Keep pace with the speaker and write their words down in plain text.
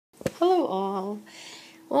Hello all.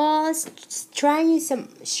 Well, I was just showing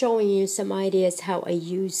you some ideas how I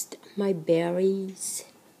used my berries.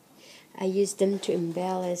 I used them to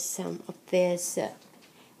embellish some of this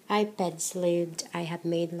iPad sleeve I had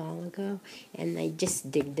made long ago, and I just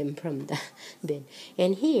dig them from the bin.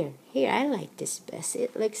 And here, I like this best.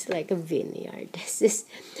 It looks like a vineyard. This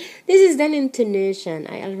is done in Tunisian.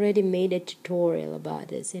 I already made a tutorial about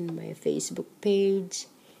this in my Facebook page.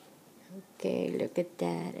 Okay, look at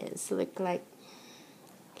that. It's look like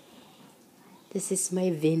this is my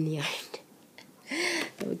vineyard.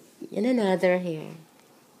 And another here.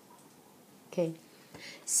 Okay,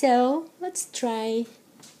 so let's try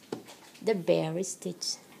the berry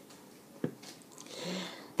stitch.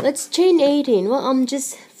 Let's chain 18. Well, I'm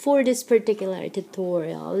just for this particular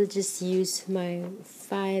tutorial, I'll just use my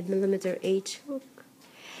 5mm H hook,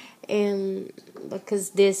 and because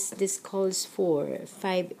this calls for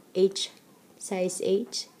 5H size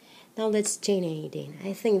H. Now let's chain 18.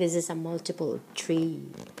 I think this is a multiple of 3.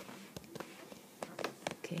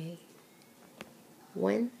 Okay,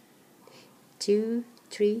 1, 2,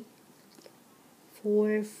 3,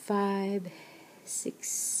 4, 5, 6,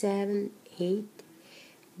 7, 8,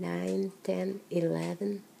 9, 10,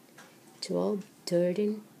 11, 12,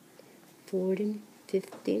 13, 14,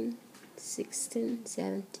 15, 16,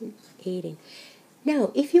 17, 18.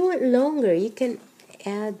 Now, if you want longer, you can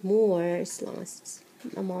add more as long as it's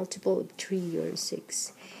a multiple of 3 or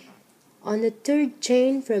 6. On the third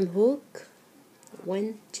chain from hook,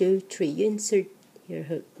 1, 2, 3, you insert your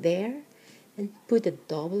hook there and put a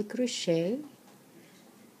double crochet,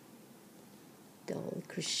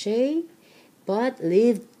 but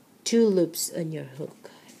leave 2 loops on your hook,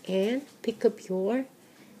 and pick up your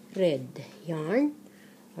red yarn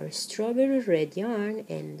or strawberry red yarn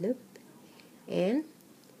and loop, and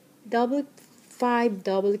 5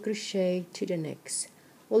 double crochet to the next.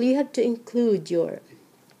 Well, you have to include your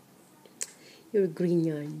green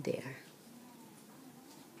yarn there.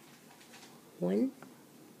 1,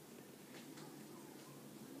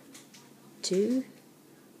 2,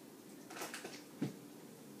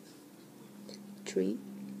 3,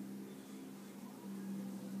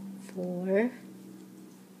 4,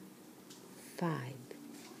 5.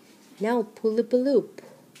 Now pull up a loop.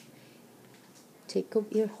 Take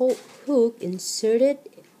up your whole hook, insert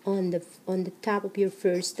it on the top of your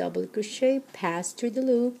first double crochet, pass through the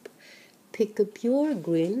loop, pick up your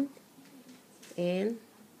green and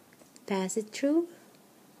pass it through,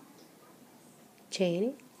 chain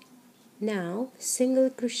it. Now single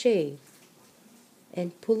crochet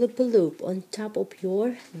and pull up a loop on top of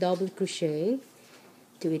your double crochet.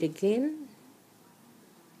 Do it again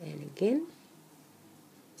and again,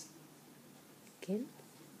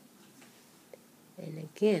 and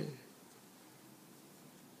again.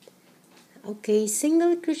 Okay,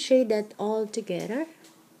 single crochet that all together.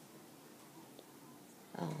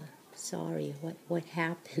 Oh, sorry, what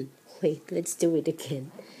happened? Wait, let's do it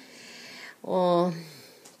again.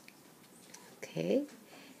 Okay,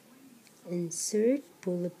 insert,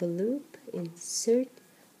 pull up a loop, insert,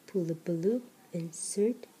 pull up a loop,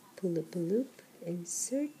 insert, pull up a loop,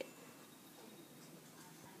 insert.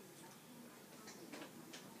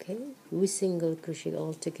 Okay, we single crochet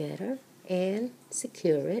all together and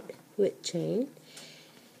secure it with chain,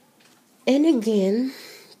 and again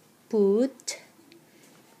put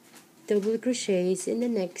double crochets in the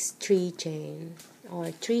next 3 chain or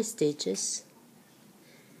 3 stitches.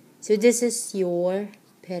 So this is your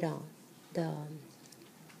petal, the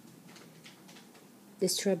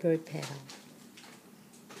strawberry petal.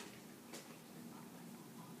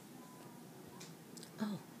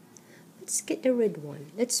 Oh, let's get the red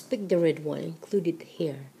one. Let's pick the red one, include it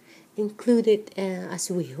here, include it as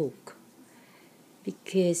we hook,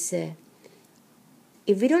 because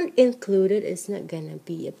if we don't include it, it's not gonna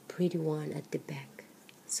be a pretty one at the back.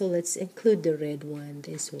 So let's include the red one,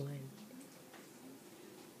 this one,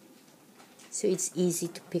 so it's easy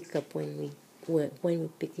to pick up when we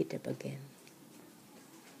pick it up again.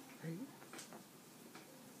 1,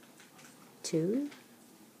 2,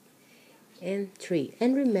 and 3.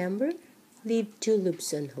 And remember, leave 2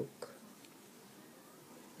 loops on hook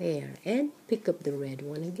there, and pick up the red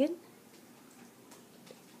one again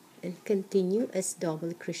and continue as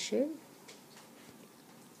double crochet,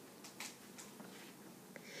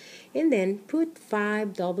 and then put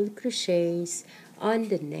 5 double crochets on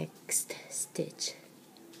the next stitch.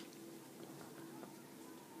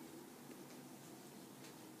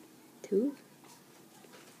 2,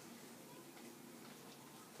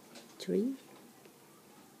 3,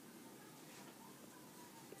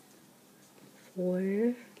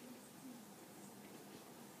 4,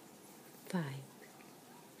 5.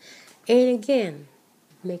 And again,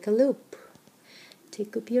 make a loop.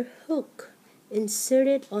 Take up your hook, insert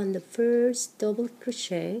it on the first double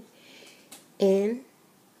crochet, and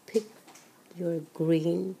pick your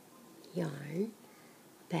green yarn,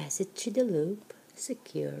 pass it through the loop,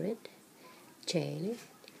 secure it, chain it,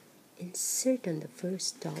 insert on the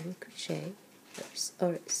first double crochet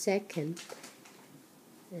or second,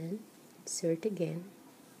 and insert again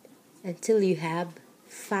until you have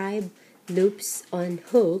 5 loops on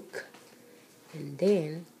hook, and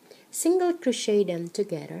then single crochet them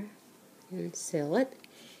together and seal it,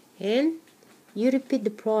 and you repeat the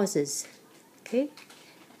process. Okay,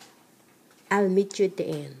 I'll meet you at the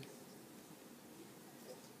end.